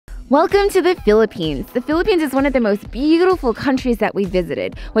Welcome to the Philippines. The Philippines is one of the most beautiful countries that we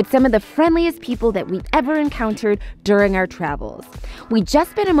visited, with some of the friendliest people that we've ever encountered during our travels. We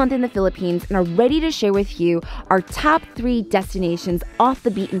just spent a month in the Philippines and are ready to share with you our top 3 destinations off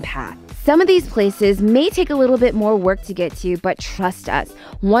the beaten path. Some of these places may take a little bit more work to get to, but trust us,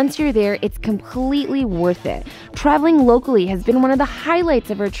 once you're there, it's completely worth it. Traveling locally has been one of the highlights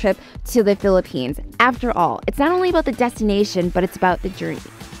of our trip to the Philippines. After all, it's not only about the destination, but it's about the journey.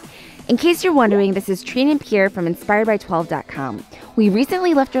 In case you're wondering, this is Trina Pierre from InspiredBy12.com. We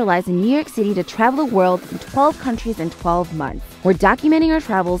recently left our lives in New York City to travel the world in 12 countries in 12 months. We're documenting our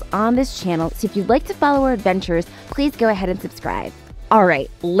travels on this channel, so if you'd like to follow our adventures, please go ahead and subscribe. All right,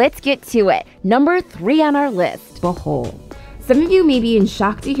 let's get to it. Number 3 on our list, Bohol. Some of you may be in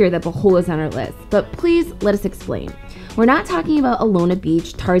shock to hear that Bohol is on our list, but please let us explain. We're not talking about Alona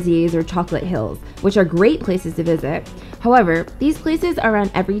Beach, Tarsiers, or Chocolate Hills, which are great places to visit. However, these places are on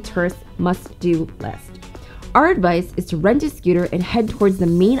every tourist must-do list. Our advice is to rent a scooter and head towards the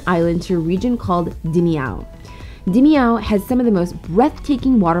main island to a region called Dimiao. Dimiao has some of the most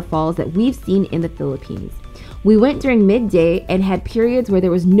breathtaking waterfalls that we've seen in the Philippines. We went during midday and had periods where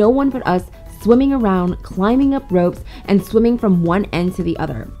there was no one but us swimming around, climbing up ropes, and swimming from one end to the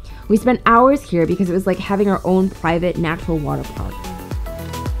other. We spent hours here because it was like having our own private natural water park.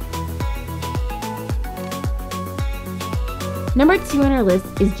 Number 2 on our list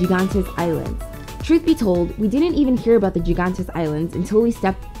is Gigantes Islands. Truth be told, we didn't even hear about the Gigantes Islands until we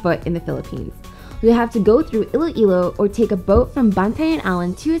stepped foot in the Philippines. We'll have to go through Iloilo or take a boat from Bantayan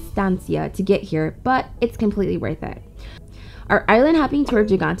Island to Estancia to get here, but it's completely worth it. Our island hopping tour of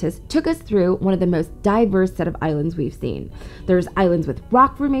Gigantes took us through one of the most diverse set of islands we've seen. There's islands with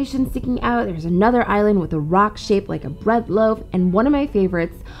rock formations sticking out, there's another island with a rock shaped like a bread loaf, and one of my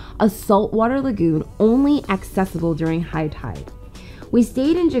favorites, a saltwater lagoon only accessible during high tide. We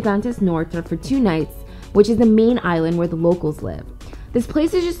stayed in Gigantes Norte for 2 nights, which is the main island where the locals live. This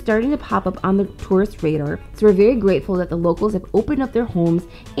place is just starting to pop up on the tourist radar, so we're very grateful that the locals have opened up their homes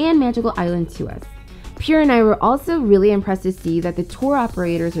and magical island to us. Pierre and I were also really impressed to see that the tour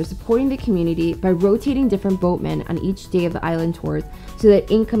operators are supporting the community by rotating different boatmen on each day of the island tours so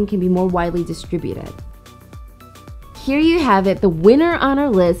that income can be more widely distributed. Here you have it, the winner on our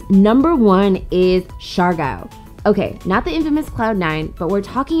list, number 1 is Siargao. Okay, not the infamous Cloud9, but we're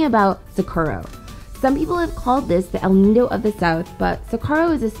talking about Socorro. Some people have called this the El Nido of the South, but Socorro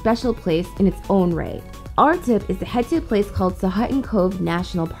is a special place in its own right. Our tip is to head to a place called Sahutin Cove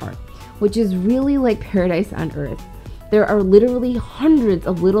National Park, which is really like paradise on earth. There are literally hundreds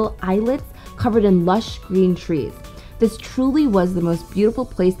of little islets covered in lush green trees. This truly was the most beautiful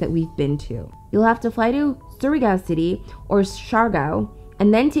place that we've been to. You'll have to fly to Surigao City or Siargao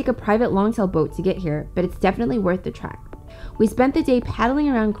and then take a private longtail boat to get here, but it's definitely worth the trek. We spent the day paddling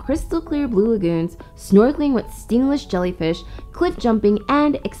around crystal clear blue lagoons, snorkeling with stingless jellyfish, cliff jumping,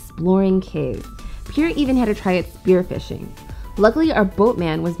 and exploring caves. Pierre even had to try it spearfishing. Luckily, our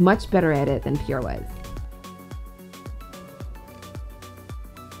boatman was much better at it than Pierre was.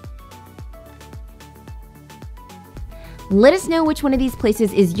 Let us know which one of these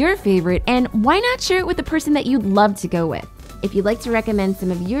places is your favorite, and why not share it with the person that you'd love to go with. If you'd like to recommend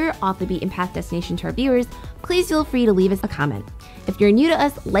some of your off the beaten path destination to our viewers, please feel free to leave us a comment. If you're new to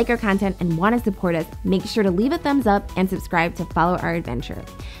us, like our content, and want to support us, make sure to leave a thumbs up and subscribe to follow our adventure.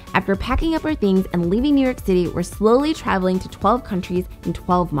 After packing up our things and leaving New York City, we're slowly traveling to 12 countries in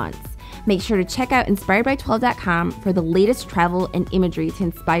 12 months. Make sure to check out InspiredBy12.com for the latest travel and imagery to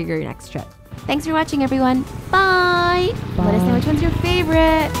inspire your next trip. Thanks for watching, everyone. Bye! Let us know which one's your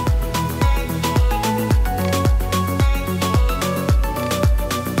favorite.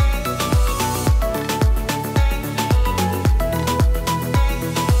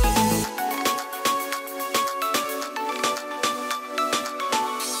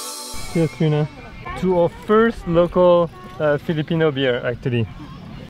 Yes, Trina. To our first local Filipino beer, actually.